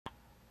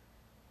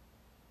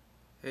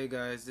Hey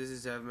guys, this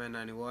is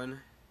Avman91.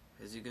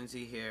 As you can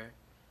see here,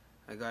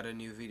 I got a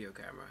new video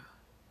camera.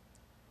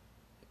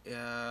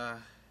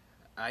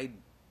 I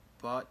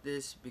bought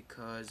this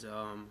because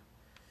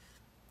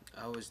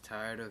I was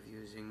tired of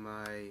using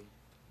my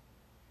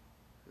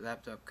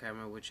laptop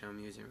camera, which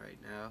I'm using right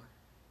now,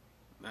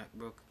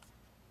 MacBook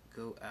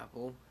Go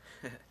Apple.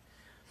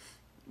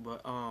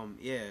 But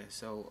yeah,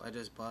 so I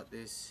just bought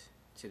this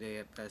today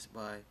at Best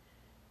Buy.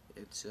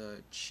 It's a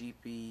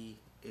cheapy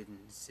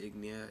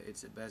Insignia.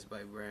 It's a Best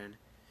Buy brand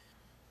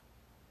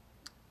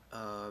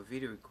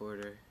video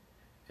recorder,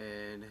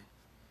 and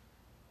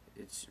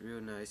it's real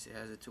nice. It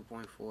has a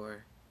 2.4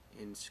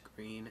 inch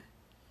screen.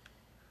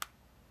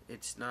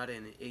 It's not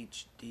in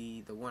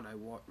HD. The one I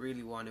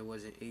really wanted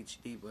was in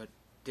HD, but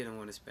didn't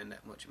want to spend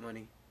that much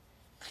money.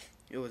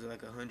 It was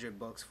like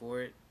 $100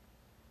 for it.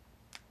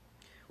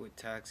 With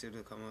tax, it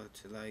would come out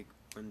to like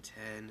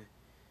 110,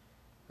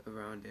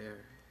 around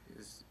there.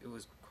 It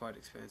was quite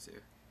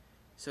expensive.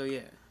 So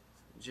yeah,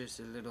 just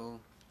a little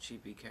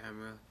cheapy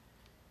camera,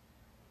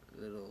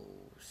 little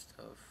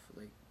stuff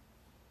like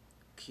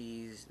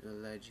keys, the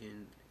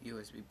Legend,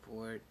 USB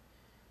port,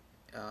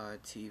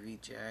 TV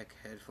jack,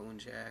 headphone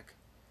jack,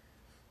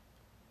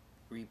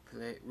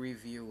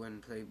 review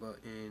and play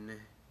button,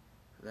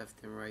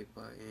 left and right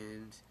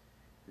buttons,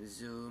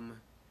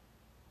 zoom,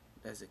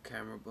 that's a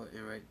camera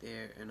button right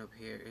there, and up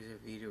here is a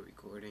video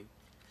recording.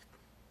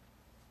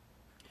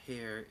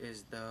 Here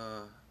is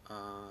the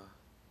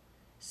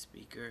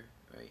speaker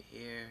right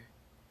here.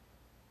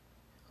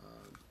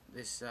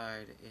 This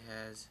side it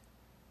has,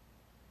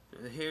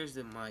 here's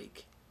the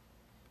mic,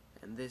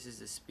 and this is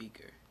the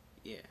speaker.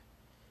 Yeah,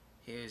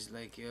 here's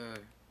like your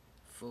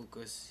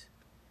focus,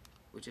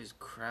 which is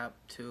crap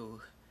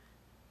too,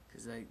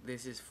 cause like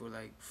this is for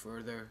like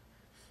further,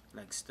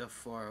 like stuff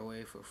far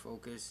away for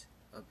focus.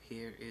 Up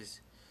here is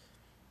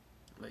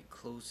like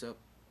close up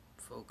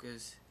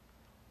focus,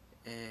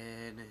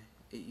 and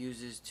it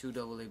uses 2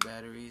 AA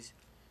batteries,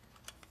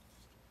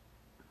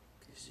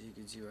 as you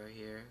can see right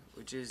here,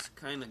 which is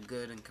kind of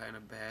good and kind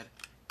of bad,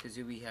 because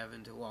you'll be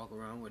having to walk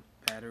around with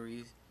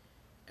batteries,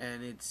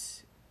 and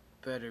it's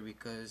better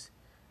because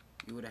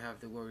you wouldn't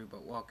have to worry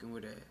about walking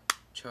with a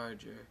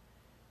charger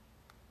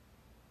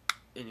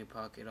in your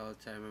pocket all the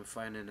time and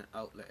finding an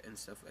outlet and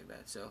stuff like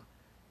that. So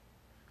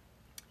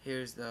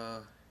here's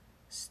the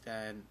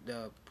stand,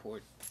 the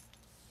port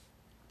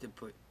to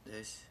put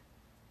this,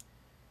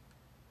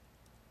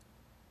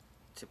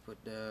 to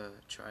put the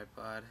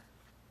tripod.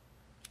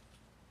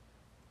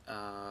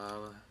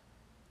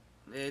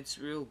 It's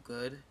real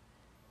good,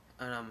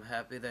 and I'm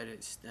happy that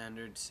it's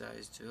standard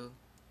size too,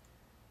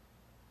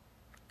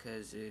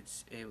 because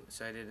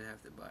so I didn't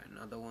have to buy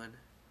another one.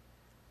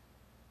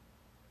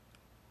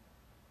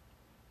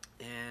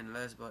 And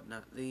last but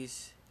not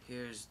least,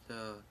 here's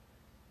the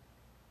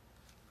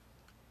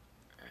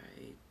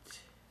right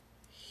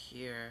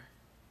here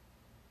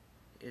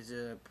is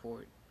a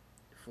port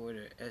for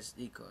the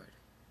SD card.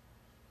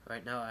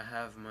 Right now I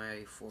have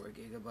my 4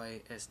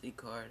 GB SD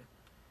card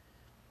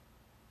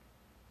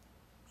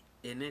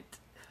in it,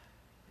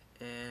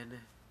 and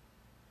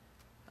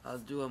I'll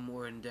do a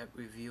more in-depth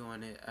review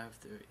on it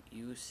after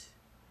use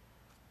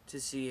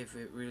to see if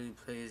it really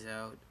plays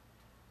out.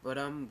 But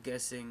I'm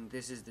guessing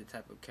this is the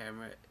type of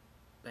camera,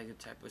 like the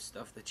type of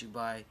stuff that you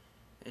buy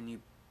and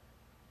you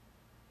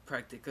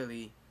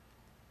practically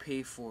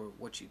pay for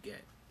what you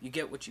get. You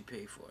get what you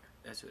pay for.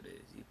 That's what it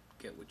is. You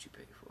get what you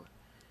pay for.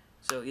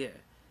 So yeah,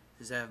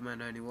 this is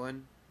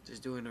Avman91.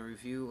 Just doing a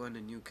review on the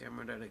new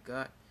camera that I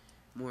got.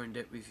 More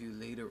in-depth review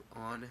later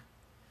on.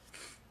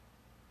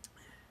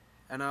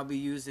 And I'll be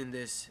using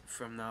this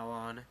from now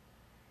on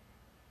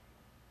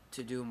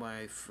to do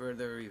my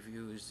further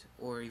reviews,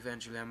 or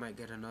eventually I might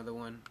get another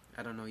one.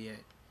 I don't know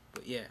yet.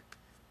 But yeah,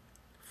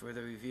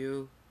 further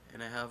review,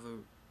 and I have a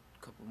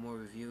couple more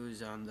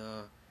reviews on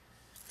the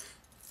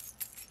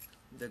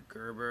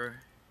Gerber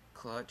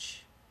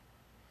clutch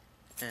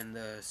and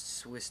the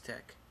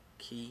SwissTech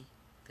key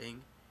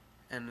thing,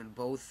 and in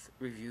both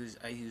reviews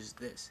I use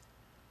this,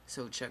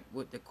 so check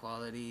with the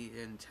quality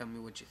and tell me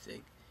what you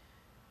think.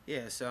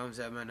 Yeah, so I'm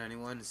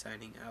Avman91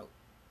 signing out.